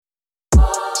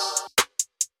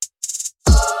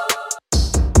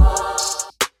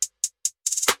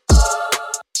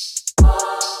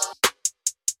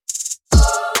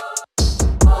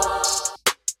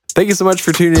Thank you so much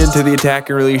for tuning in to the Attack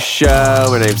and Release Show.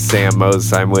 My name's Sam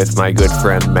Moses. I'm with my good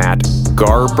friend Matt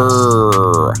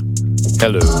Garber.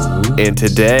 Hello. And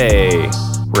today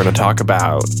we're going to talk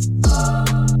about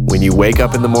when you wake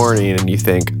up in the morning and you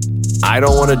think, I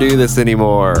don't want to do this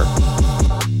anymore.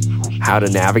 How to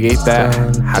navigate that,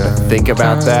 how to think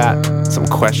about that, some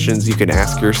questions you can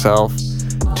ask yourself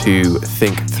to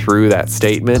think through that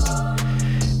statement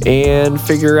and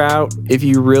figure out if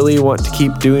you really want to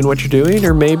keep doing what you're doing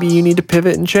or maybe you need to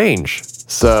pivot and change.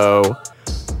 So,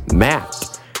 Matt.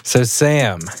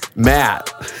 Sam. Matt.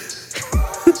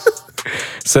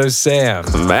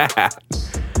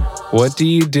 What do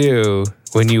you do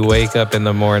when you wake up in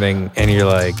the morning and you're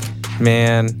like,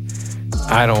 man,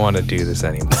 I don't want to do this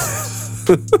anymore?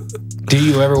 Do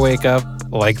you ever wake up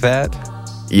like that?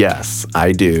 Yes,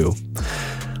 I do.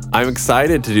 I'm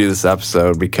excited to do this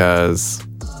episode because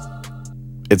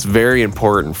it's very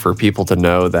important for people to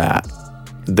know that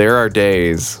there are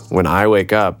days when I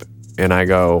wake up and I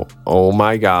go, oh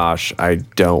my gosh, I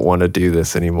don't want to do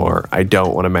this anymore. I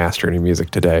don't want to master any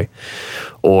music today.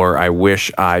 Or I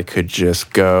wish I could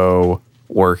just go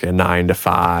work a 9 to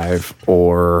 5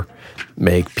 or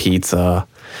make pizza.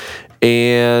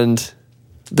 And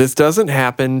this doesn't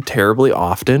happen terribly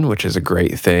often, which is a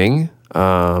great thing.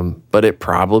 But it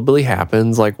probably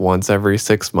happens like once every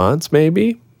 6 months,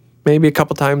 maybe a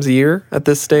couple times a year at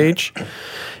this stage.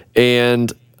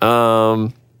 And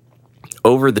over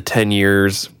the 10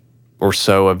 years or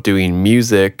so of doing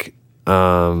music,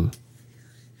 there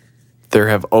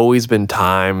have always been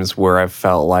times where I've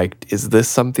felt like, is this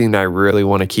something I really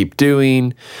want to keep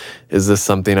doing? Is this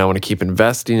something I want to keep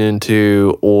investing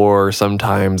into? Or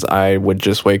sometimes I would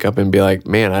just wake up and be like,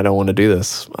 man, I don't want to do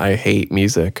this. I hate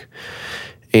music.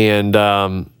 And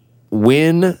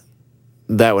when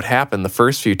that would happen the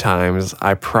first few times,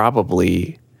 I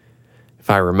probably, if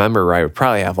I remember right, would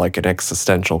probably have like an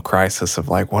existential crisis of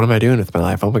like, what am I doing with my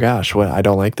life? Oh my gosh, I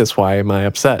don't like this. Why am I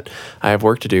upset? I have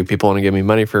work to do. People want to give me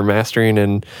money for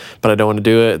mastering, but I don't want to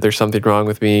do it. There's something wrong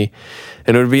with me.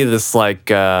 And it would be this like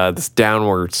this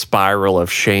downward spiral of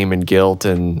shame and guilt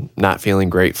and not feeling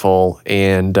grateful.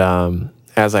 And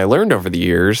as I learned over the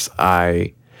years,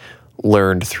 I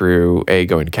learned through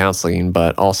going to counseling,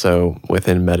 but also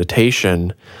within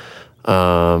meditation,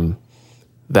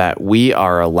 that we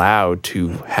are allowed to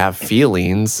have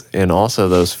feelings, and also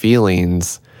those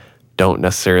feelings don't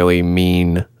necessarily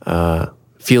mean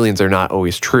feelings are not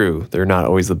always true. They're not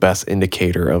always the best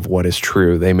indicator of what is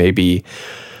true. They may be,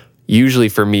 usually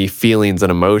for me, feelings and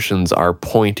emotions are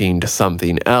pointing to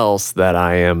something else that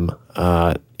I am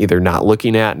either not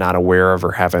looking at, not aware of,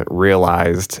 or haven't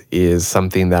realized is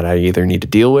something that I either need to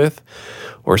deal with,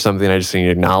 or something I just need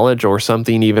to acknowledge, or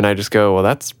something even I just go, well,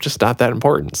 that's just not that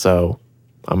important, so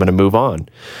I'm going to move on.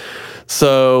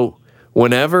 So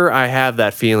whenever I have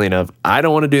that feeling of, I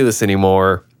don't want to do this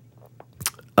anymore,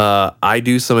 I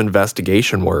do some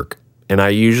investigation work, and I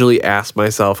usually ask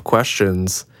myself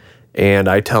questions, and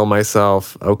I tell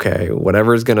myself, okay,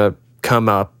 whatever is going to come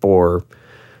up, or,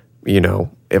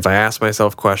 if I ask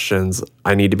myself questions,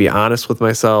 I need to be honest with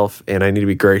myself and I need to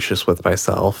be gracious with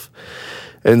myself.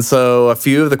 And so a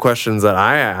few of the questions that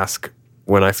I ask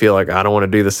when I feel like I don't want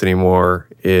to do this anymore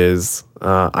is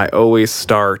I always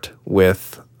start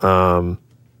with,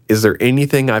 is there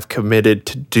anything I've committed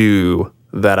to do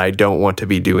that I don't want to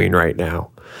be doing right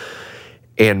now?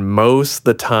 And most of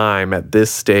the time at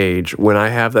this stage, when I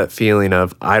have that feeling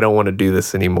of I don't want to do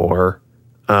this anymore,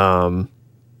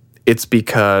 it's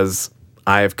because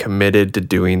I have committed to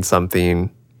doing something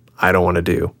I don't want to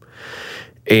do.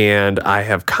 And I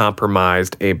have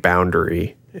compromised a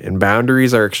boundary. And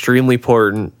boundaries are extremely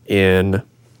important in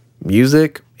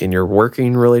music, in your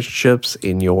working relationships,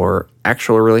 in your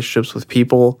actual relationships with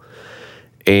people.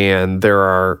 And there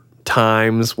are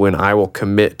times when I will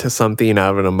commit to something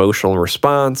out of an emotional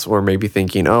response, or maybe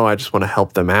thinking, oh, I just want to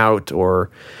help them out, or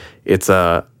it's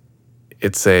a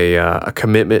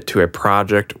commitment to a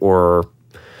project or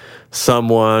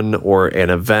someone or an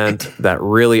event that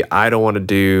really I don't want to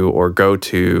do or go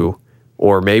to,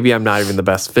 or maybe I'm not even the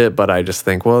best fit, but I just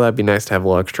think, well, that'd be nice to have a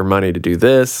little extra money to do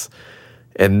this.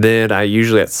 And then I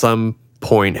usually at some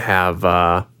point have,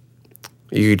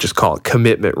 you could just call it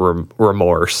commitment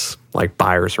remorse, like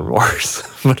buyer's remorse,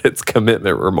 but it's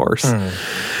commitment remorse.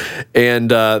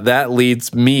 And that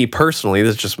leads me personally,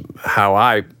 this is just how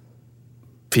I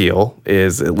feel,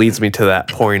 is it leads me to that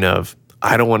point of,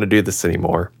 I don't want to do this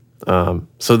anymore.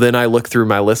 So then I look through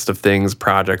my list of things,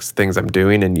 projects, things I'm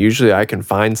doing, and usually I can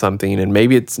find something, and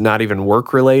maybe it's not even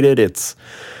work related. It's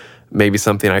maybe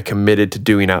something I committed to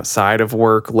doing outside of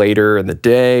work later in the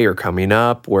day or coming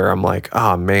up where I'm like,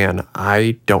 oh man,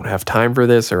 I don't have time for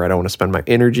this, or I don't want to spend my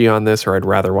energy on this, or I'd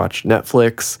rather watch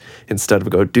Netflix instead of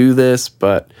go do this,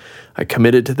 but I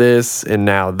committed to this and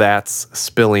now that's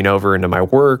spilling over into my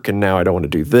work and now I don't want to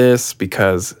do this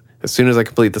because as soon as I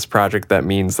complete this project, that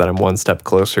means that I'm one step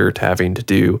closer to having to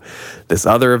do this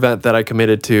other event that I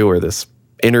committed to or this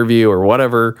interview or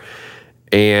whatever.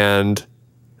 And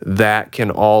that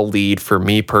can all lead for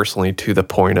me personally to the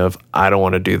point of I don't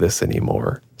want to do this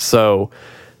anymore. So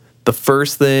the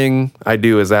first thing I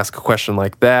do is ask a question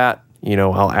like that. You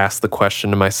know, I'll ask the question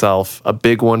to myself. A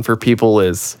big one for people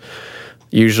is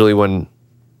usually when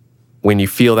you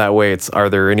feel that way, it's, are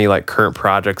there any like current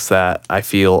projects that I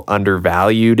feel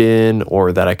undervalued in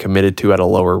or that I committed to at a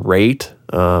lower rate?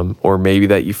 Or maybe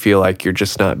that you feel like you're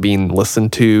just not being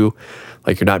listened to,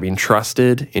 like you're not being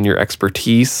trusted in your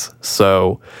expertise.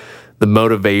 So the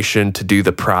motivation to do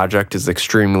the project is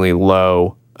extremely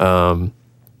low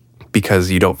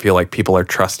because you don't feel like people are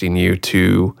trusting you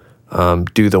to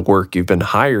do the work you've been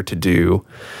hired to do.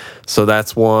 So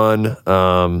that's one.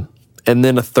 And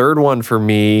then a third one for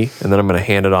me, and then I'm going to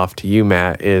hand it off to you,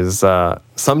 Matt, is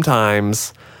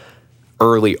sometimes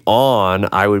early on,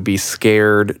 I would be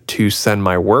scared to send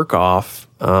my work off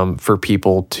for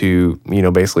people to, you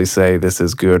know, basically say this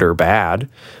is good or bad,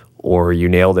 or you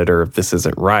nailed it, or if this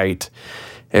isn't right.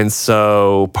 And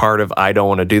so part of I don't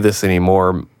want to do this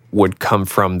anymore would come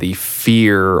from the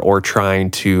fear or trying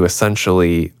to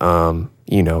essentially,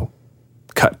 you know,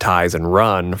 cut ties and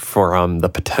run from the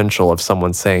potential of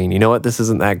someone saying, you know what, this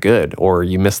isn't that good, or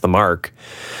you missed the mark.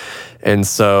 And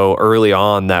so early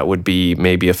on, that would be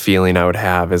maybe a feeling I would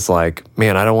have is like,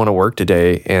 man, I don't want to work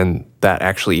today. And that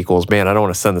actually equals, man, I don't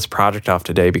want to send this project off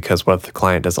today because what if the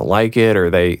client doesn't like it, or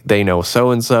they know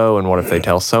so-and-so, and what if they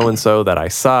tell so-and-so that I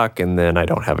suck, and then I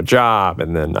don't have a job,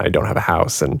 and then I don't have a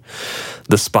house. And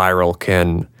the spiral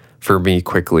can, for me,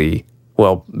 quickly,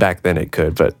 well, back then it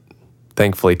could, but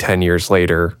thankfully 10 years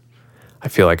later, I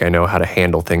feel like I know how to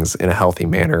handle things in a healthy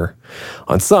manner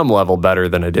on some level better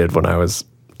than I did when I was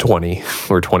 20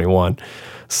 or 21.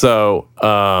 So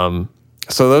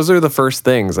those are the first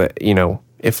things that, you know,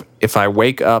 if I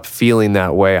wake up feeling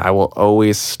that way, I will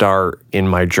always start in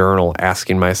my journal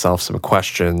asking myself some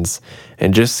questions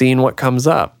and just seeing what comes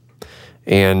up.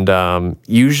 And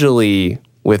usually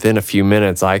within a few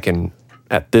minutes, I can,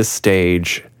 at this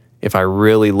stage, if I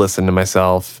really listen to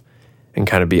myself and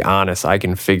kind of be honest, I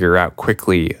can figure out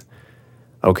quickly,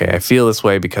 okay, I feel this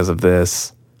way because of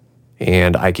this.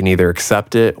 And I can either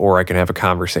accept it or I can have a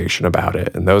conversation about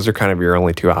it. And those are kind of your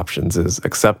only two options, is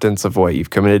acceptance of what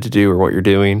you've committed to do or what you're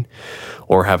doing,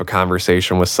 or have a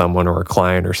conversation with someone or a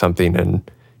client or something and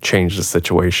change the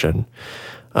situation.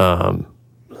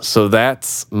 So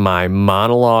that's my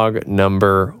monologue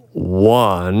number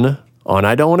one on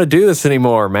I don't want to do this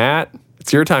anymore, Matt.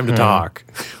 It's your time to talk.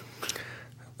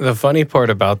 The funny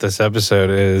part about this episode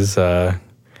is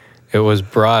it was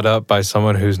brought up by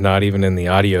someone who's not even in the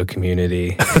audio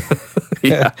community.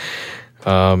 Yeah.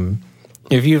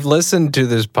 If you've listened to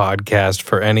this podcast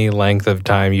for any length of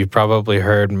time, you've probably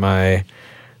heard me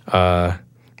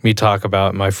talk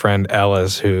about my friend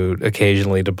Ellis, who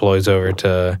occasionally deploys over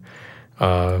to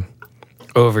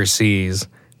overseas,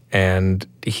 and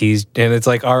it's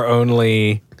like our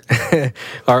only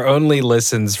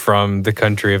listens from the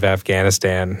country of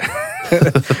Afghanistan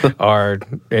are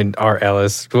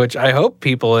Ellis, which I hope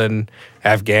people in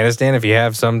Afghanistan, if you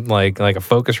have some like a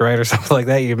Focusrite or something like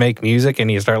that, you make music and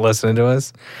you start listening to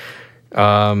us.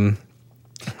 But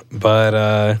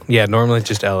normally it's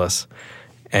just Ellis.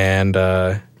 And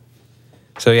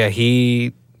so yeah,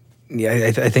 I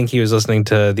think he was listening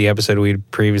to the episode we'd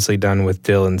previously done with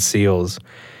Dylan Seals.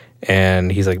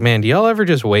 And he's like, man, do y'all ever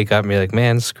just wake up and be like,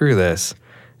 man, screw this?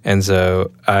 And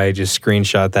so I just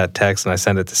screenshot that text and I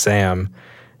sent it to Sam.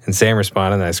 And Sam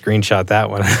responded, and I screenshot that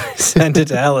one and I sent it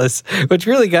to Ellis, which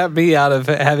really got me out of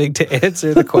having to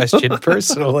answer the question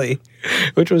personally,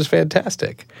 which was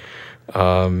fantastic.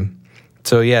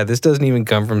 So yeah, this doesn't even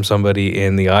come from somebody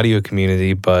in the audio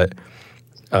community, but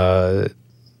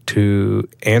to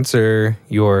answer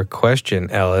your question,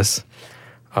 Ellis,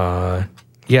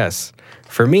 yes.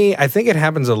 For me, I think it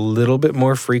happens a little bit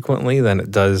more frequently than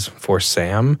it does for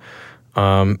Sam.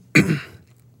 And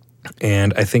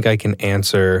I think I can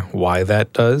answer why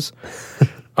that does.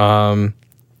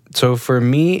 So for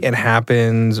me, it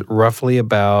happens roughly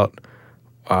about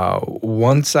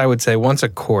once a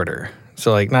quarter.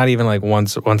 So like not even like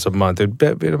once a month. It'd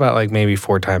be about like maybe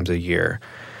 4 times a year.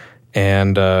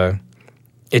 And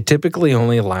it typically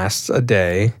only lasts a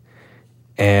day.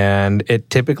 And it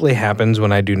typically happens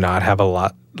when I do not have a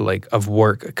lot of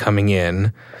work coming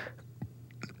in.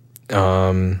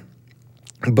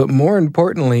 But more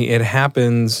importantly, it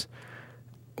happens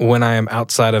when I am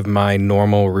outside of my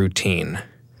normal routine.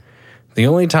 The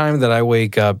only time that I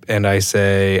wake up and I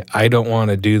say, I don't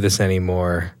want to do this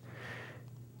anymore,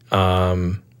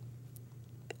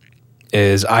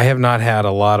 is I have not had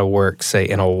a lot of work, say,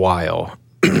 in a while.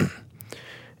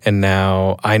 And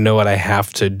now I know what I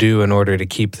have to do in order to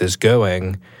keep this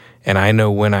going. And I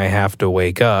know when I have to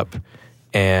wake up.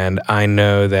 And I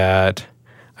know that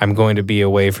I'm going to be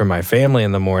away from my family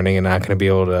in the morning and not going to be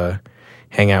able to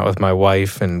hang out with my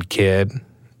wife and kid.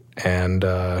 And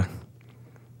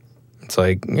it's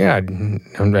like, yeah,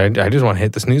 I just want to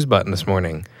hit the snooze button this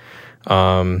morning.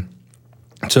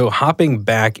 So hopping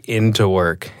back into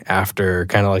work after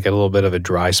kind of like a little bit of a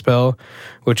dry spell,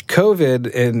 which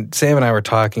COVID, and Sam and I were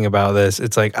talking about this,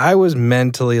 it's like I was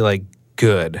mentally like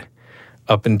good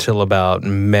up until about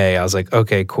May. I was like,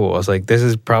 okay, cool. I was like, this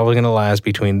is probably going to last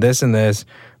between this and this,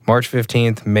 March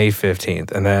 15th, May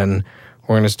 15th. And then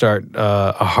we're going to start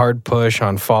a hard push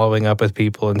on following up with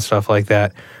people and stuff like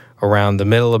that around the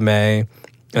middle of May.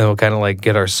 And we'll kind of like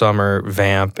get our summer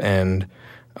vamp. And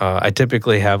I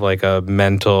typically have like a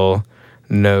mental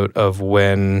note of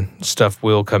when stuff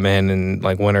will come in and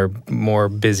like when are more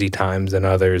busy times than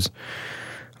others.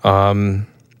 So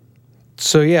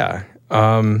yeah.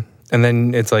 And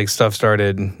then it's like stuff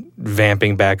started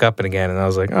vamping back up and again. And I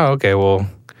was like, oh, okay, well,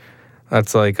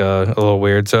 that's like a little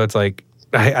weird. So it's like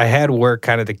I had work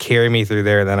kind of to carry me through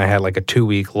there. And then I had like a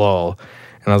 2-week lull.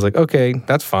 And I was like, okay,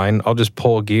 that's fine. I'll just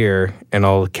pull gear and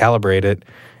I'll calibrate it.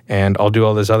 And I'll do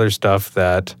all this other stuff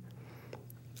that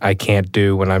I can't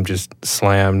do when I'm just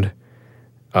slammed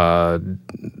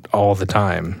all the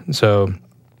time. So,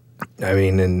 I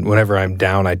mean, and whenever I'm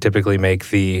down, I typically make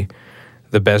the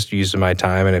best use of my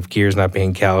time. And if gear's not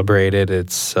being calibrated,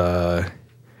 it's, I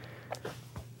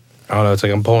don't know, it's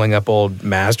like I'm pulling up old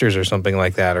masters or something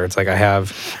like that. Or it's like I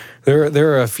have,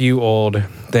 there are a few old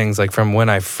things like from when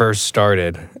I first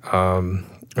started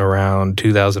around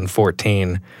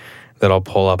 2014 that I'll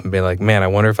pull up and be like, man, I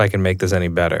wonder if I can make this any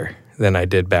better than I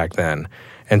did back then.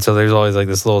 And so there's always like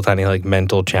this little tiny like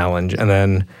mental challenge. And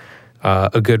then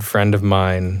a good friend of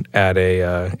mine at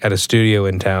a studio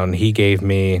in town, he gave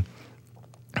me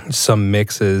some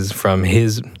mixes from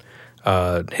his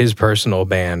personal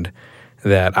band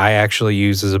that I actually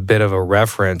use as a bit of a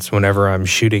reference whenever I'm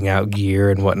shooting out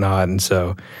gear and whatnot. And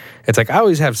so it's like I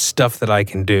always have stuff that I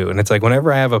can do. And it's like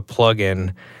whenever I have a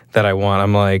plugin that I want,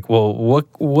 I'm like, well,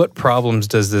 what problems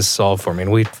does this solve for me?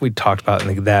 And we talked about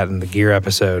that in the gear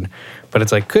episode. But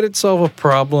it's like, could it solve a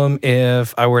problem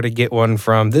if I were to get one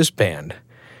from this band?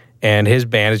 And his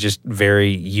band is just very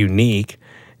unique.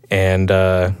 And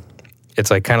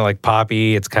it's like kind of like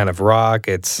poppy. It's kind of rock.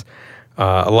 It's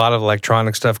a lot of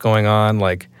electronic stuff going on.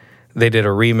 Like they did a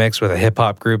remix with a hip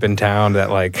hop group in town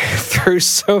that like threw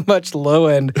so much low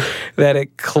end that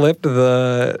it clipped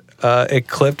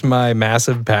my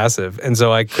massive passive, and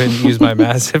so I couldn't use my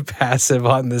massive passive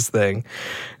on this thing.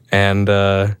 And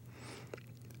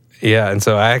yeah, and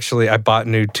so I bought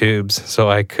new tubes so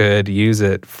I could use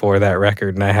it for that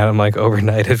record, and I had them like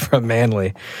overnighted from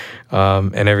Manly,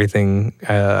 and everything.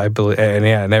 I believe,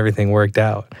 and everything worked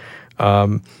out.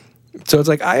 So it's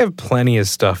like I have plenty of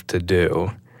stuff to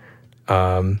do.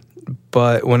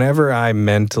 But whenever I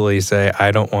mentally say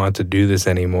I don't want to do this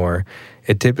anymore,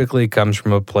 it typically comes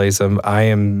from a place of I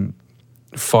am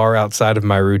far outside of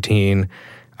my routine.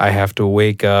 I have to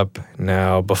wake up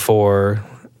now before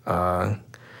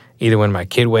either when my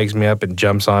kid wakes me up and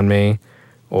jumps on me,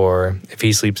 or if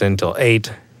he sleeps in till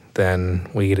 8, then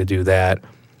we get to do that.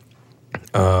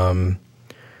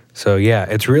 So yeah,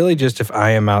 it's really just if I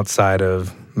am outside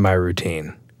of my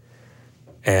routine,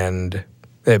 and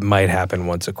it might happen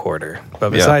once a quarter.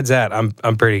 But besides that, I'm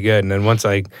pretty good. And then once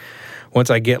I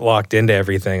get locked into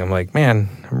everything, I'm like, man,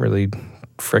 I'm really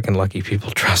freaking lucky people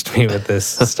trust me with this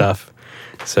stuff.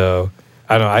 So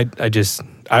I don't know.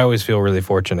 I always feel really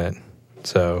fortunate.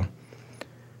 So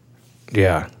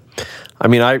yeah. I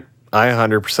mean, I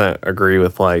 100% agree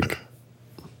with like,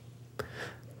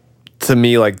 to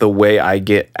me, like the way I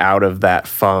get out of that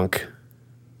funk,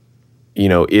 you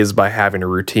know, is by having a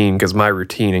routine, because my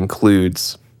routine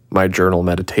includes my journal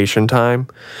meditation time.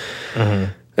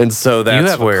 Mm-hmm. And so that's you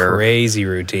have where a crazy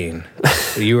routine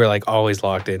that you were like always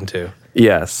locked into.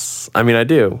 Yes. I mean, I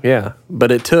do. Yeah.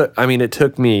 But it took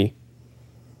me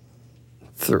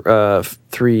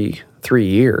 3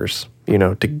 years, you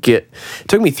know, it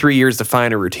took me 3 years to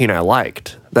find a routine I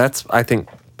liked. That's, I think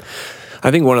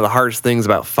one of the hardest things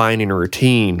about finding a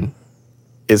routine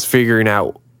is figuring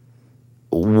out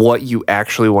what you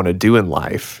actually want to do in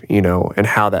life, you know, and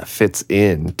how that fits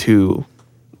into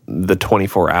the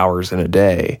 24 hours in a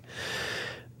day.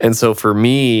 And so for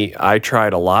me, I've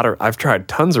tried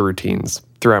tons of routines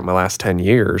throughout my last 10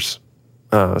 years,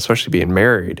 especially being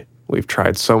married. We've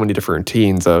tried so many different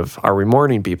routines of, are we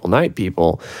morning people, night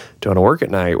people? Do I want to work at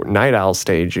night, night owl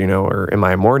stage, you know, or am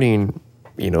I a morning,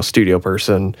 you know, studio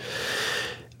person?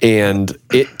 And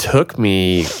it took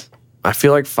me, I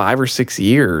feel like 5 or 6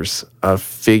 years of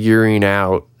figuring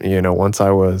out, you know, once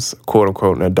I was quote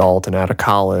unquote an adult and out of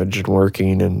college and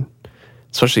working and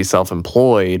especially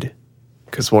self-employed,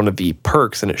 because one of the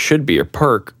perks, and it should be a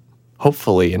perk,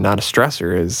 hopefully, and not a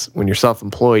stressor, is when you're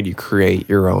self-employed, you create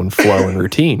your own flow and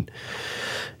routine.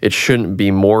 It shouldn't be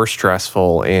more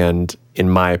stressful, and in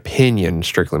my opinion,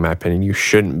 strictly my opinion, you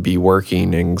shouldn't be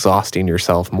working and exhausting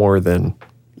yourself more than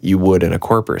you would in a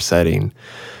corporate setting,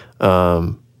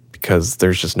 because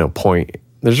there's just no point.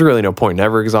 There's really no point in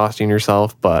ever exhausting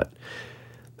yourself, but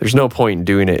there's no point in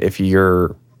doing it if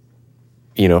you're,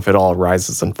 you know, if it all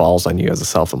rises and falls on you as a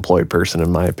self-employed person,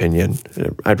 in my opinion.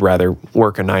 I'd rather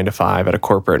work a 9 to 5 at a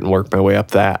corporate and work my way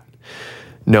up that,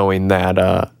 knowing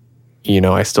that, you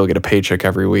know, I still get a paycheck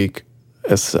every week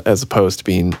as opposed to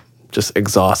being just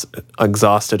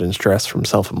exhausted and stressed from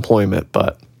self-employment.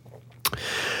 But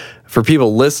for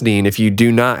people listening, if you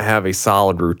do not have a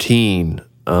solid routine,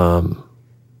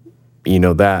 you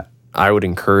know, that I would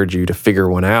encourage you to figure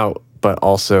one out, but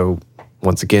also,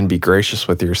 once again, be gracious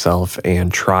with yourself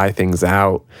and try things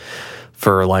out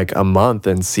for like a month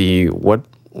and see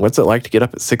what's it like to get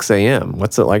up at 6 a.m.?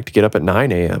 What's it like to get up at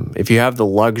 9 a.m.? If you have the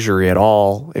luxury at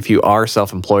all, if you are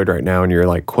self-employed right now and you're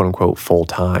like quote unquote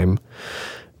full-time,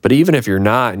 but even if you're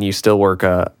not and you still work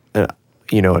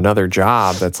you know, another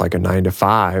job that's like a 9 to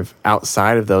 5,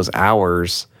 outside of those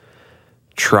hours,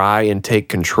 try and take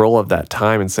control of that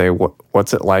time and say,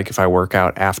 what's it like if I work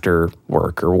out after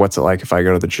work? Or what's it like if I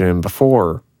go to the gym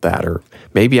before that? Or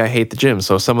maybe I hate the gym.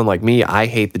 So someone like me, I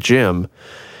hate the gym,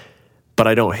 but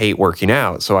I don't hate working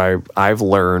out. So I've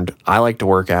learned I like to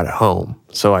work out at home.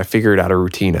 So I figured out a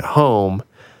routine at home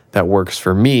that works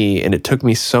for me. And it took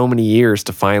me so many years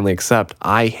to finally accept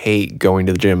I hate going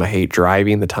to the gym. I hate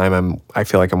driving the time I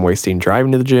feel like I'm wasting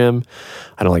driving to the gym.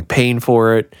 I don't like paying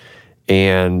for it.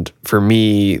 And for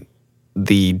me,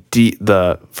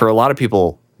 for a lot of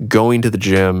people, going to the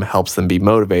gym helps them be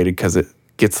motivated because it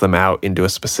gets them out into a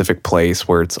specific place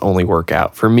where it's only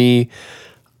workout. For me,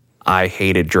 I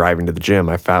hated driving to the gym.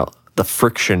 I felt the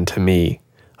friction to me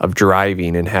of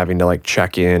driving and having to like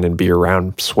check in and be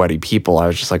around sweaty people. I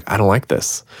was just like, I don't like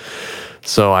this.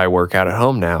 So I work out at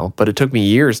home now. But it took me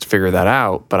years to figure that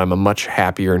out. But I'm a much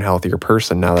happier and healthier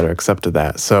person now that I've accepted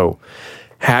that. So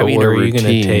having a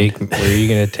routine. Where are you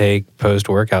going to take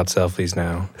post-workout selfies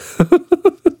now?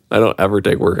 I don't ever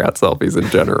take workout selfies in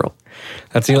general.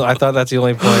 I thought that's the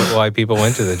only point why people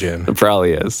went to the gym. It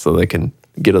probably is, so they can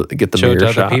get the show mirror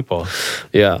to shot. Other people.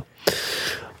 Yeah.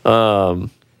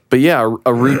 But yeah,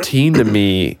 a routine to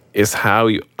me is how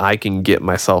I can get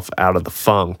myself out of the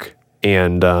funk.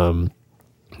 And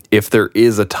if there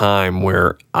is a time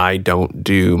where I don't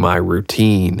do my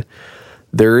routine,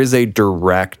 there is a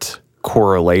direct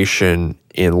correlation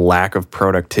in lack of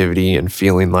productivity and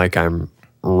feeling like I'm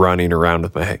running around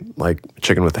with my head, like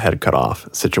chicken with the head cut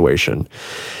off situation.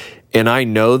 And I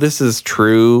know this is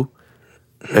true,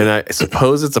 and I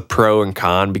suppose it's a pro and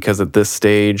con, because at this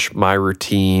stage, my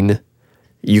routine,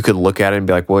 you could look at it and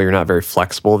be like, well, you're not very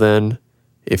flexible then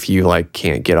if you like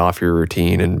can't get off your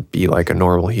routine and be like a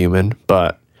normal human.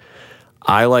 But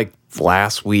I like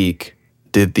last week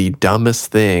did the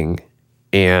dumbest thing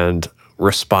and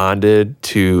responded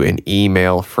to an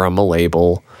email from a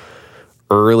label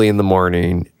early in the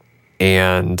morning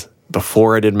and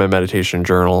before I did my meditation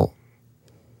journal,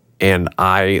 and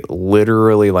I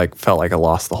literally like felt like I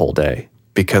lost the whole day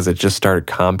because it just started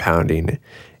compounding.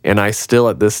 And I still,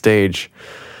 at this stage,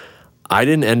 I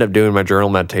didn't end up doing my journal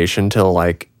meditation till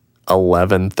like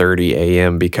 11:30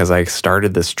 a.m. because I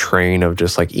started this train of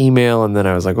just like email, and then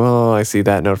I was like, well, I see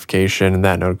that notification and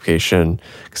that notification,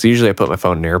 because usually I put my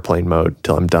phone in airplane mode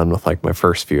till I'm done with like my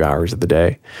first few hours of the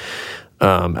day,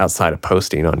 outside of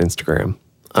posting on Instagram,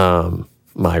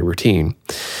 my routine,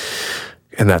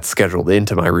 and that's scheduled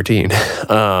into my routine.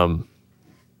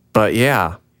 But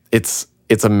yeah, it's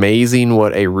amazing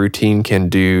what a routine can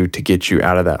do to get you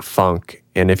out of that funk.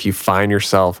 And if you find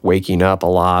yourself waking up a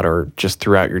lot or just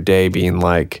throughout your day being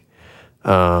like, you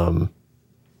know,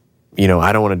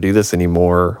 I don't want to do this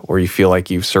anymore, or you feel like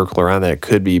you circle around that, it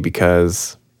could be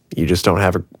because you just don't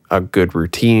have a good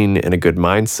routine and a good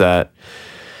mindset.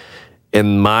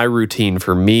 And my routine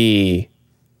for me,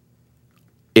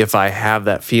 if I have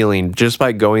that feeling, just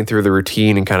by going through the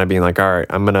routine and kind of being like, all right,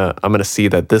 I'm gonna see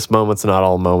that this moment's not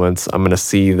all moments. I'm gonna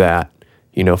see that,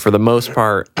 for the most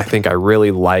part, I think I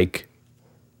really like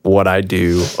what I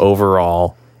do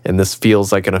overall, and this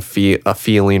feels like a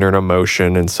feeling or an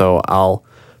emotion, and so I'll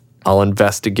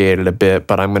investigate it a bit,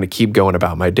 but I'm gonna keep going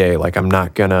about my day. Like, I'm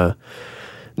not gonna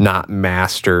not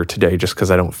master today just because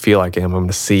I don't feel like it. I'm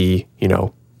gonna see,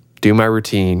 do my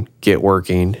routine, get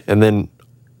working, and then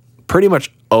pretty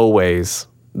much always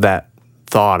that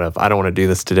thought of I don't want to do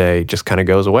this today just kind of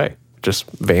goes away, just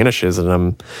vanishes. And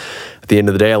I'm at the end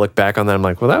of the day, I look back on that, I'm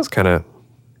like, well, that was kind of,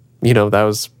 that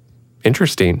was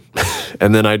interesting.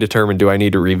 And then I determine, do I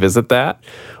need to revisit that,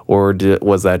 or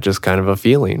was that just kind of a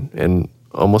feeling? And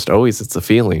almost always it's a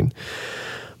feeling.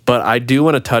 But I do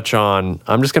want to touch on,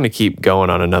 I'm just going to keep going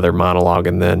on another monologue,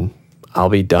 and then I'll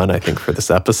be done, I think, for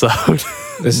this episode.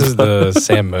 This is the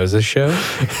Sam Moses show?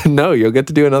 No, you'll get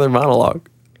to do another monologue.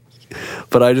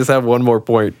 But I just have one more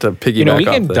point to piggyback off we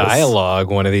can this. dialogue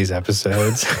one of these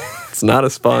episodes. It's not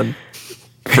as fun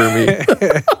for me.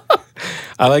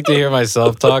 I like to hear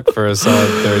myself talk for a solid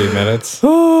 30 minutes.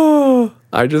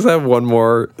 I just have one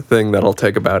more thing that'll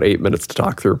take about 8 minutes to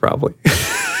talk through, probably.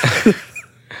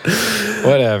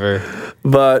 Whatever.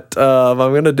 But I'm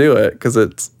going to do it because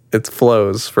it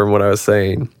flows from what I was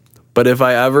saying. But if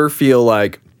I ever feel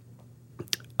like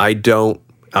I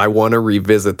want to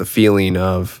revisit the feeling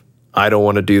of I don't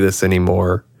want to do this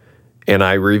anymore, and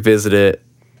I revisit it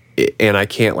and I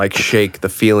can't like shake the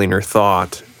feeling or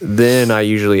thought, then I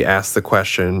usually ask the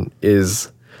question, is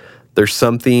there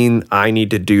something I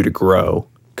need to do to grow?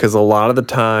 Because a lot of the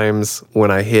times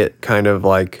when I hit kind of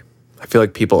like, I feel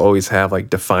like people always have like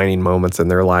defining moments in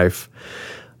their life.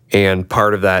 And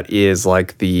part of that is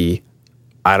like the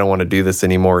I don't want to do this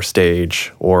anymore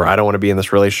stage, or I don't want to be in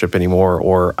this relationship anymore,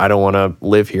 or I don't want to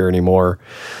live here anymore.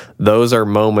 Those are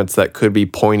moments that could be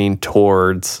pointing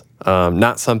towards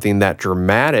not something that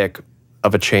dramatic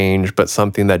of a change, but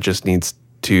something that just needs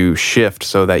to shift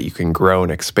so that you can grow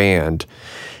and expand.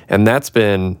 And that's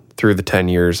been, through the 10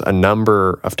 years, a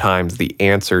number of times the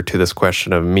answer to this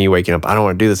question of me waking up, I don't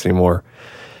want to do this anymore.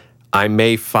 I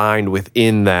may find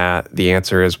within that the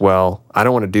answer is, well, I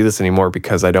don't want to do this anymore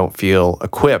because I don't feel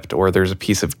equipped, or there's a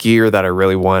piece of gear that I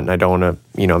really want and I don't want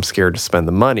to, I'm scared to spend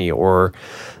the money, or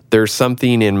there's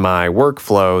something in my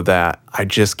workflow that I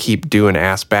just keep doing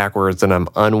ass backwards and I'm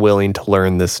unwilling to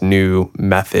learn this new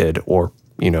method or,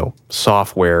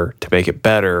 software to make it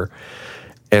better.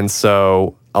 And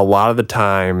so a lot of the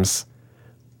times,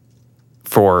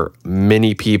 for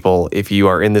many people, if you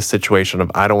are in this situation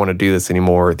of, I don't want to do this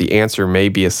anymore, the answer may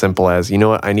be as simple as, you know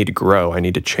what, I need to grow. I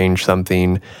need to change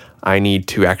something. I need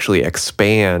to actually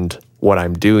expand what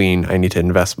I'm doing. I need to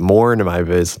invest more into my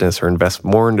business or invest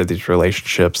more into these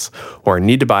relationships, or I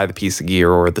need to buy the piece of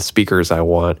gear or the speakers I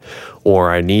want,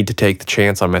 or I need to take the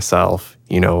chance on myself.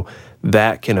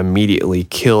 That can immediately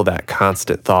kill that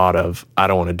constant thought of, I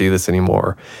don't want to do this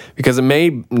anymore. Because it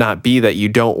may not be that you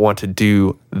don't want to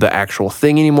do the actual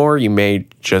thing anymore. You may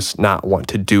just not want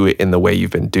to do it in the way you've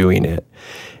been doing it.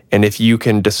 And if you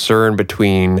can discern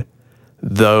between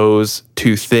those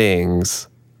two things,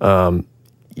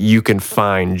 you can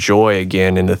find joy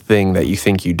again in the thing that you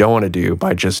think you don't want to do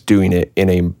by just doing it in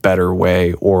a better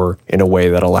way, or in a way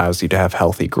that allows you to have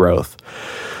healthy growth.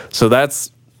 So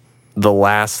that's the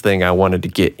last thing I wanted to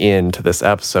get into this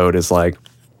episode, is like,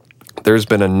 there's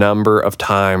been a number of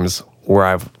times where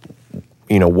I've,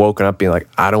 woken up being like,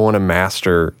 I don't want to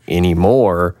master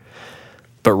anymore,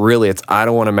 but really it's, I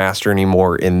don't want to master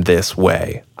anymore in this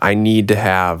way. I need to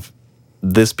have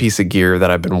this piece of gear that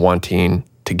I've been wanting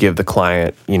to give the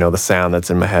client, the sound that's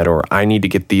in my head, or I need to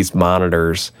get these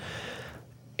monitors.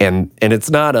 And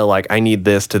it's not a like, I need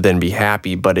this to then be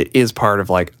happy, but it is part of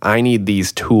like, I need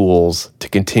these tools to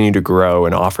continue to grow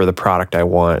and offer the product I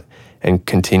want and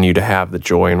continue to have the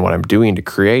joy in what I'm doing to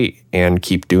create and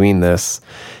keep doing this.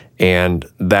 And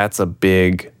that's a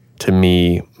big, to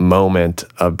me, moment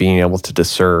of being able to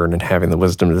discern and having the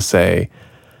wisdom to say,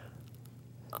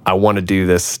 I want to do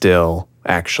this still.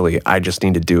 Actually, I just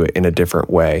need to do it in a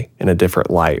different way, in a different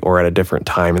light, or at a different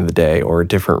time in the day, or a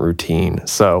different routine.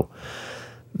 So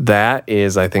that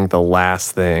is, I think, the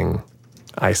last thing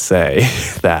I say,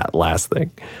 that last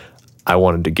thing I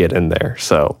wanted to get in there.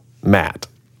 So, Matt,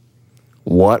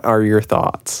 what are your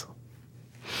thoughts?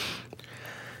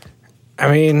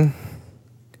 I mean,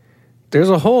 I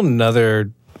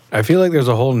feel like there's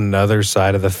a whole nother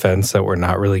side of the fence that we're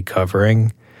not really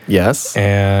covering. Yes.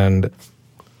 And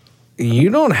you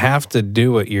don't have to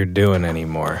do what you're doing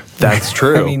anymore. That's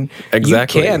true. I mean,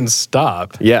 exactly. You can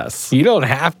stop. Yes. You don't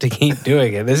have to keep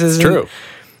doing it. This is true.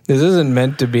 This isn't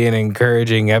meant to be an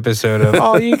encouraging episode of,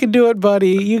 oh, you can do it,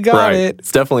 buddy. You got Right. it.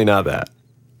 It's definitely not that.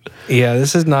 Yeah,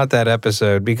 this is not that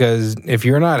episode because if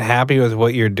you're not happy with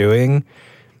what you're doing,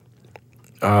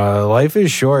 life is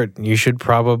short. You should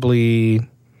probably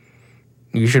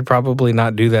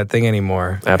not do that thing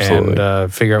anymore. Absolutely.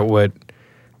 And figure out what,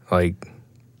 like,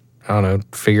 I don't know,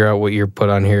 figure out what you're put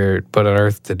on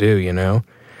earth to do, you know?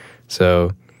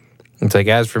 So it's like,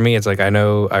 as for me, it's like, I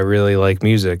know I really like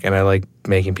music and I like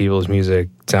making people's music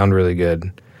sound really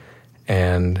good.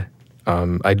 And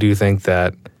I do think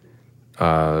that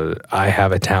I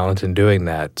have a talent in doing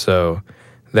that. So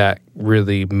that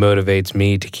really motivates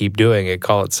me to keep doing it.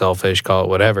 Call it selfish, call it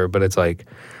whatever. But it's like,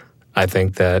 I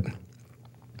think that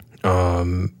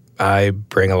I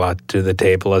bring a lot to the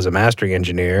table as a mastering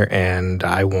engineer, and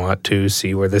I want to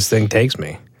see where this thing takes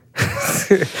me.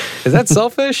 Is that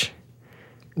selfish?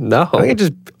 No. I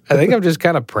think I'm just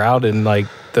kind of proud in like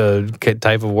the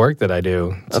type of work that I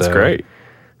do. That's great.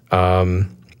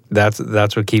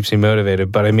 That's what keeps me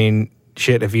motivated. But I mean,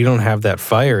 shit, if you don't have that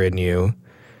fire in you,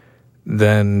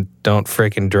 then don't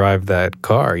frickin' drive that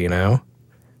car, you know?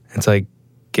 It's like,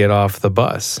 get off the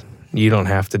bus. You don't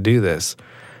have to do this.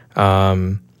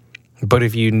 But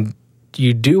if you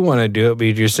do want to do it, but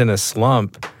you're just in a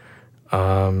slump,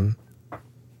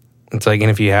 it's like,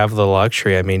 and if you have the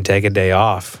luxury, I mean, take a day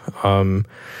off.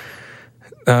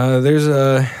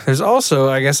 There's also,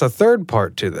 I guess, a third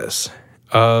part to this.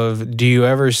 Do you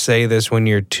ever say this when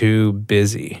you're too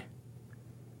busy?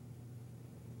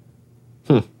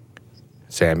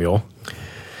 Samuel.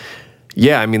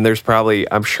 Yeah, I mean,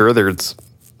 I'm sure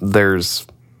there's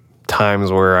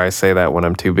times where I say that when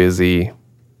I'm too busy.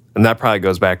 And that probably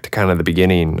goes back to kind of the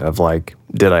beginning of like,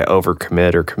 did I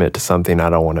overcommit or commit to something I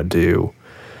don't want to do?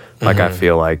 Like, I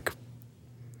feel like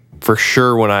for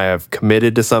sure when I have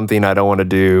committed to something I don't want to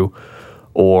do,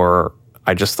 or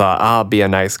I just thought, I'll be a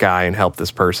nice guy and help this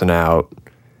person out,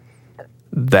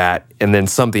 and then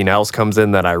something else comes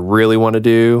in that I really want to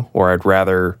do, or I'd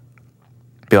rather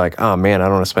be like, oh man, I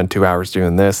don't want to spend 2 hours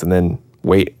doing this and then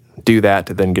do that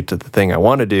to then get to the thing I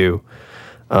want to do.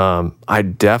 I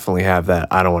definitely have that.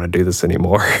 I don't want to do this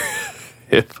anymore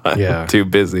if I'm too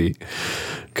busy,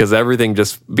 because everything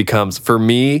becomes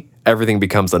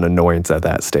an annoyance at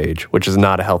that stage, which is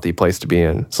not a healthy place to be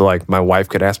in. So like, my wife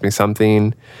could ask me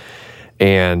something,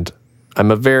 and I'm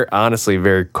honestly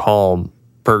very calm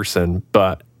person,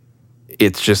 but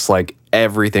it's just like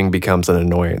everything becomes an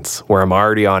annoyance where I'm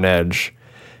already on edge,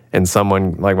 and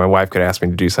someone like my wife could ask me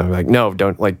to do something like, no,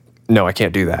 I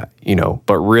can't do that, you know,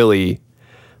 but really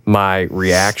my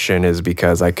reaction is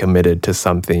because I committed to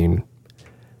something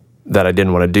that I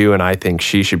didn't want to do, and I think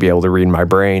she should be able to read my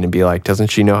brain and be like, doesn't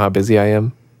she know how busy I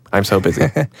am? I'm so busy.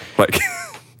 Like,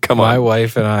 come on. My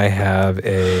wife and I have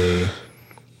a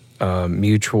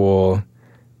mutual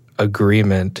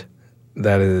agreement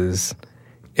that is,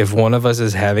 if one of us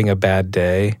is having a bad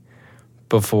day,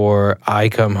 before I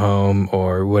come home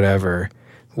or whatever,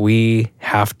 we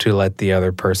have to let the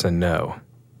other person know.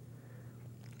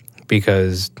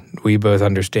 Because we both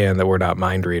understand that we're not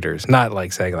mind readers. Not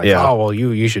like saying like, oh, well,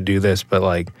 you should do this. But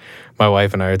like my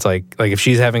wife and I, it's like if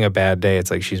she's having a bad day,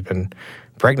 it's like she's been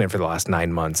pregnant for the last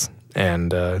 9 months.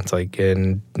 And it's like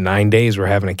in 9 days, we're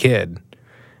having a kid.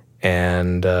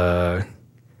 And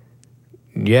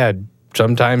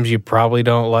sometimes you probably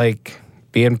don't like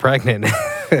being pregnant.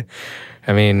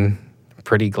 I mean,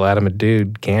 pretty glad I'm a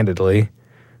dude, candidly.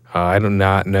 I do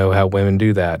not know how women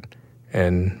do that.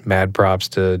 And mad props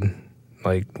to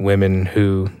like women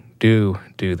who do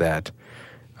that.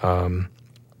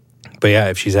 But yeah,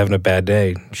 if she's having a bad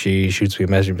day, she shoots me a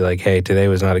message and be like, hey, today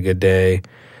was not a good day.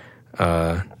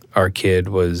 Our kid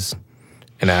was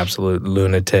an absolute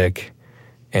lunatic,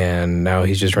 and now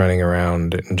he's just running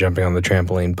around and jumping on the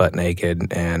trampoline butt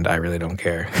naked, and I really don't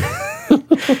care.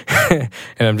 And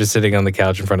I'm just sitting on the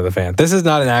couch in front of the fan. This is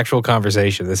not an actual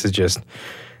conversation. This is just,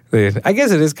 I guess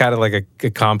it is kind of like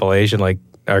a compilation. Like,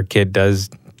 our kid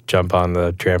does jump on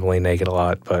the trampoline naked a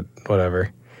lot, but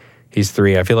whatever. He's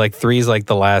 3. I feel like 3 is like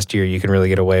the last year you can really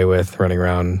get away with running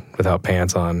around without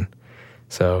pants on.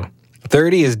 So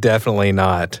 30 is definitely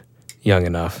not young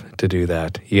enough to do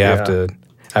that. You have to,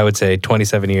 I would say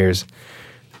 27 years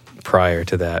prior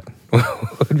to that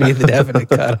would be the definite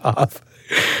cutoff.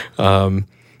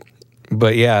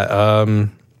 But yeah,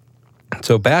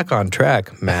 so back on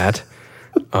track, Matt.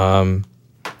 There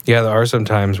are some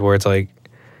times where it's like,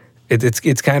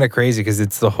 it's kind of crazy because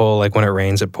it's the whole, like, when it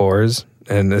rains, it pours.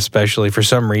 And especially for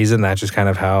some reason, that's just kind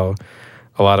of how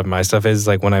a lot of my stuff is.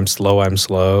 Like, when I'm slow, I'm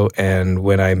slow. And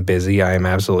when I'm busy, I am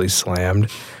absolutely slammed.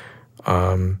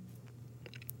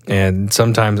 And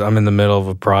sometimes I'm in the middle of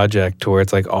a project to where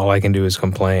it's like all I can do is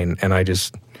complain, and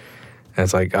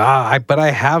it's like but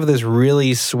I have this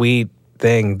really sweet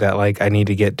thing that like I need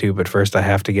to get to, but first I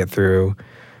have to get through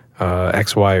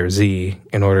X, Y, or Z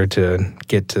in order to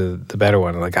get to the better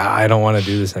one. Like I don't want to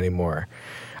do this anymore.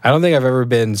 I don't think I've ever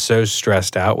been so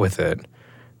stressed out with it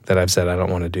that I've said I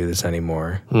don't want to do this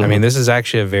anymore. I mean, this is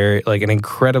actually an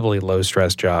incredibly low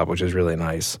stress job, which is really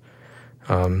nice.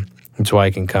 That's why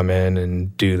I can come in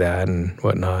and do that and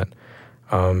whatnot.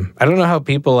 I don't know how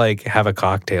people like have a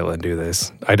cocktail and do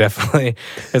this. I definitely,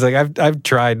 it's like I've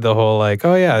tried the whole like,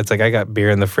 oh yeah, it's like I got beer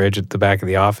in the fridge at the back of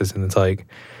the office, and it's like,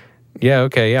 yeah,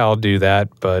 okay, yeah, I'll do that.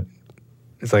 But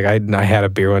it's like I had a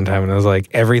beer one time, and I was like,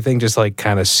 everything just like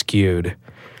kind of skewed,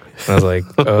 and I was like,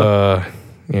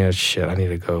 yeah, shit, I need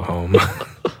to go home.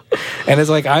 And it's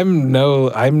like I'm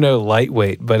no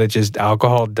lightweight, but it just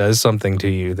alcohol does something to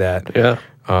you that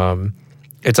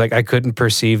it's like I couldn't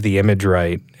perceive the image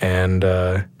right and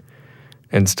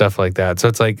stuff like that. So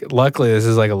it's like luckily this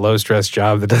is like a low stress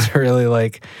job that doesn't really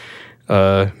like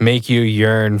make you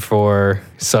yearn for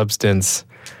substance.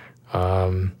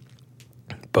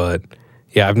 But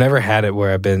yeah, I've never had it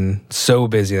where I've been so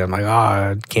busy that I'm like,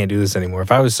 I can't do this anymore.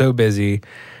 If I was so busy,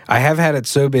 I have had it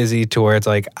so busy to where it's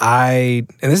like and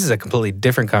this is a completely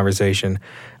different conversation.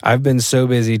 I've been so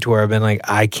busy to where I've been like,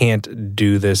 I can't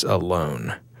do this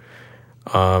alone.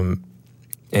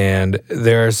 And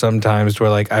there are some times where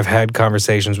like I've had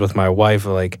conversations with my wife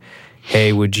like,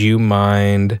 hey, would you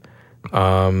mind,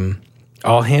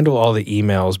 I'll handle all the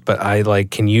emails, but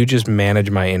can you just manage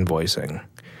my invoicing?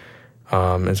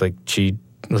 It's like she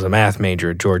was a math major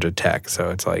at Georgia Tech, so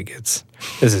it's like this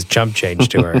is chump change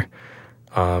to her.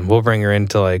 We'll bring her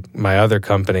into like my other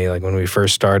company, like when we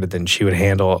first started, then she would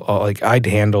handle I'd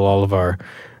handle all of our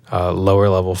lower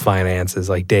level finances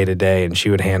like day to day, and she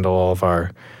would handle all of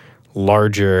our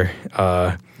larger,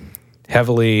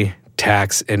 heavily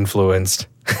tax influenced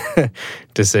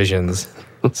decisions.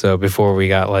 So before we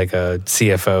got like a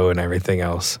CFO and everything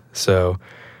else, so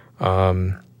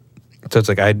it's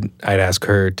like I'd ask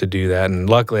her to do that, and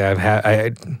luckily I've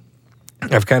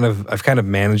kind of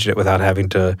managed it without having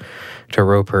to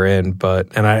rope her in.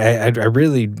 But I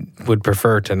really would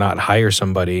prefer to not hire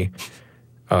somebody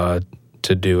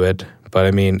to do it. But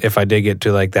I mean, if I did get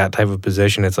to like that type of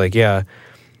position, it's like, yeah,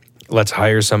 let's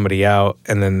hire somebody out,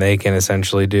 and then they can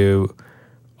essentially do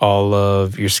all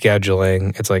of your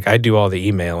scheduling. It's like I do all the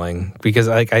emailing because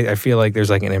I feel like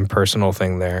there's like an impersonal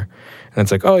thing there. And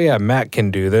it's like, oh yeah, Matt can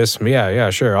do this.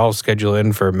 Yeah, sure. I'll schedule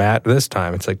in for Matt this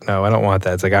time. It's like, no, I don't want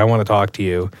that. It's like, I want to talk to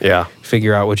you. Yeah.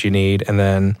 Figure out what you need. And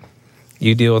then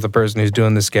you deal with the person who's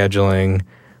doing the scheduling.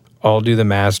 I'll do the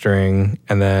mastering.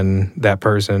 And then that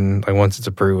person, like once it's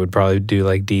approved, would probably do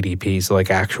like DDP. So like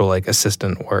actual like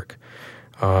assistant work.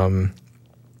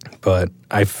 But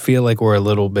I feel like we're a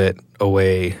little bit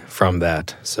away from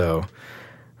that. So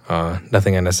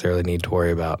nothing I necessarily need to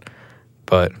worry about.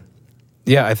 But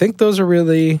yeah, I think those are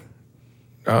really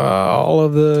all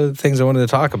of the things I wanted to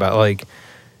talk about. Like,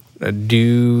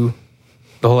 the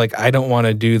whole, like, I don't want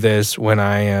to do this when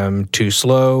I am too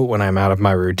slow, when I'm out of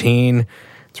my routine.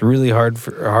 It's really hard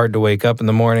to wake up in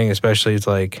the morning, especially it's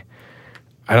like,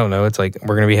 I don't know, it's like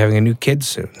we're going to be having a new kid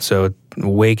soon. So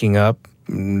waking up,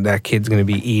 that kid's going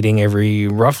to be eating every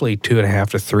roughly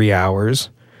 2.5 to 3 hours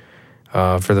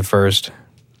for the first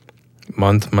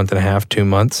month and a half, 2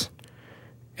 months.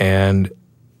 And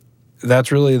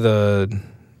that's really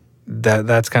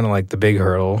that's kind of like the big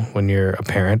hurdle when you're a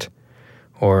parent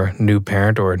or new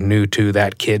to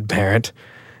that kid parent.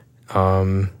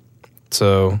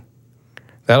 So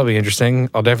that'll be interesting.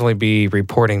 I'll definitely be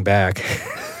reporting back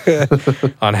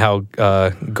on how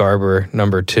Garber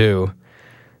number 2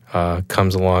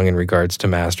 comes along in regards to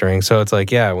mastering. So it's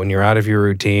like, yeah, when you're out of your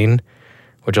routine,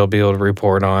 which I'll be able to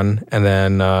report on. And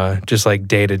then just like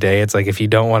day to day, it's like if you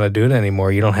don't want to do it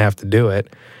anymore, you don't have to do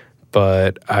it.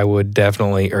 But I would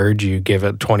definitely urge you, give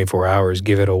it 24 hours,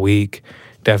 give it a week.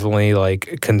 Definitely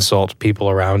like consult people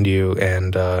around you.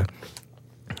 And I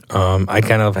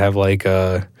kind of have like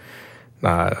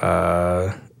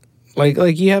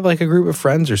like you have like a group of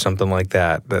friends or something like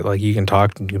that like you can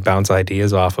talk and you can bounce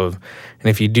ideas off of. And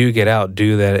if you do get out,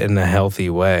 do that in a healthy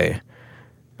way.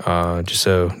 Just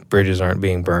so bridges aren't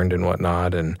being burned and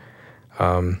whatnot. And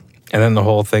then the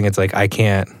whole thing, it's like I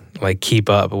can't like keep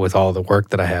up with all the work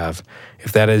that I have.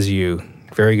 If that is you,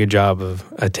 very good job of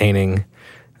attaining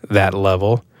that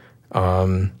level.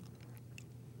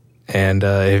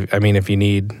 If you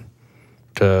need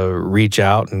to reach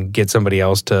out and get somebody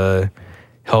else to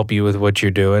help you with what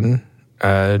you're doing,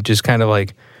 just kind of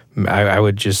like I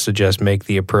would just suggest make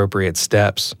the appropriate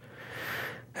steps.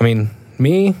 I mean,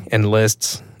 Me and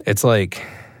lists, it's like,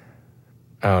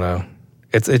 I don't know.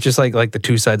 It's just like the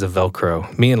two sides of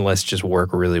Velcro. Me and lists just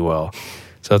work really well.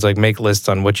 So it's like make lists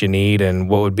on what you need and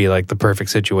what would be like the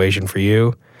perfect situation for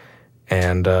you.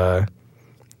 And, I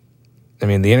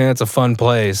mean, the internet's a fun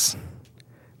place.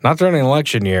 Not during an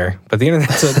election year, but the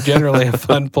internet's generally a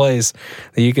fun place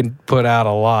that you can put out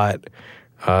a lot.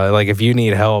 Like if you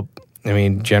need help, I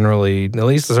mean, generally, at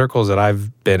least the circles that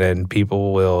I've been in,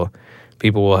 people will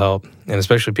help, and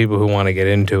especially people who want to get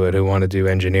into it, who want to do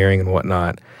engineering and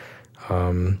whatnot.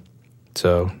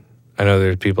 So I know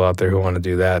there's people out there who want to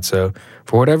do that. So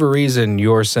for whatever reason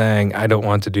you're saying, I don't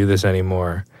want to do this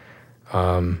anymore,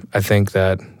 I think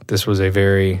that this was a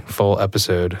very full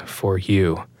episode for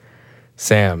you.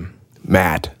 Sam.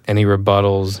 Matt. Any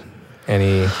rebuttals?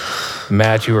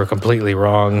 Matt, you were completely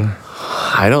wrong.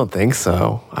 I don't think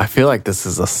so. I feel like this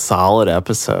is a solid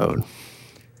episode.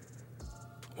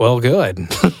 Well, good.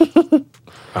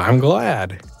 I'm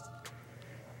glad.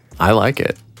 I like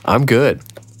it. I'm good.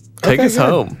 Take us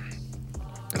home.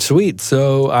 Sweet.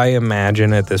 So I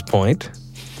imagine at this point,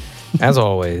 as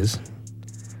always,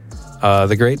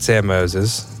 the great Sam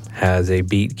Moses has a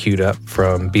beat queued up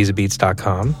from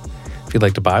beesabeats.com. If you'd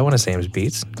like to buy one of Sam's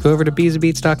beats, go over to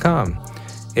beesabeats.com.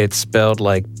 It's spelled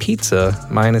like pizza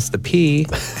minus the P,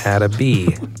 add a B,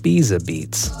 Beeza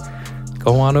Beats.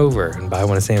 Go on over and buy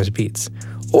one of Sam's beats.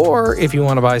 Or if you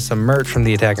want to buy some merch from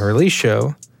the Attack and Release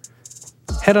Show,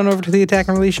 head on over to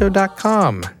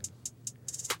theattackandreleaseshow.com.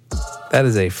 That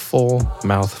is a full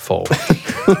mouthful.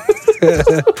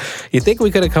 You think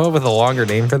we could have come up with a longer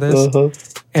name for this?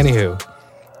 Anywho,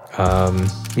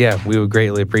 yeah, we would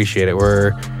greatly appreciate it.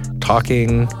 We're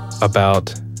talking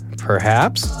about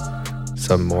perhaps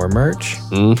some more merch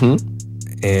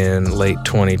in late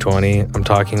 2020. I'm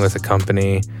talking with a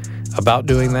company about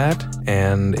doing that,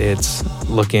 and it's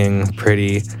looking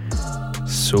pretty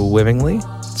swimmingly.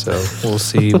 So we'll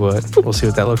see what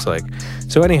that looks like.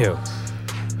 So anywho,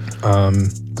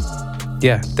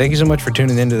 yeah, thank you so much for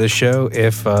tuning into the show.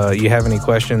 If you have any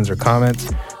questions or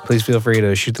comments, please feel free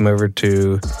to shoot them over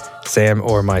to Sam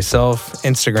or myself.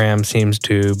 Instagram seems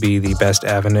to be the best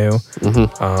avenue.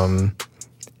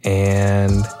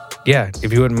 And yeah,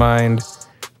 if you wouldn't mind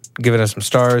giving us some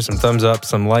stars, some thumbs up,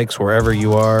 some likes wherever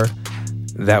you are,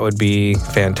 that would be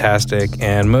fantastic.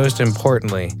 And most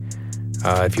importantly,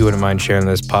 if you wouldn't mind sharing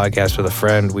this podcast with a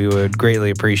friend, we would greatly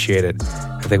appreciate it.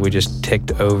 I think we just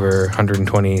ticked over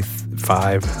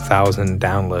 125,000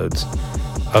 downloads.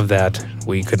 Of that,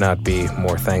 we could not be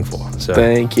more thankful. So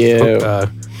thank you.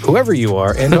 Whoever you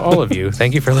are, and to all of you,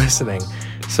 thank you for listening.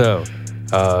 So,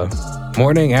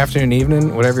 morning, afternoon,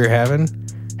 evening, whatever you're having,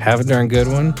 have a darn good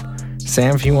one.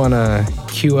 Sam, if you want to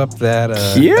cue up that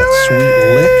sweet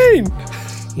lick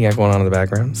you got going on in the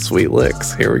background. Sweet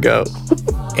licks. Here we go.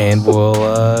 And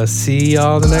we'll see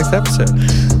y'all in the next episode.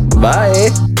 Bye.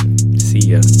 See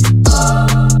ya.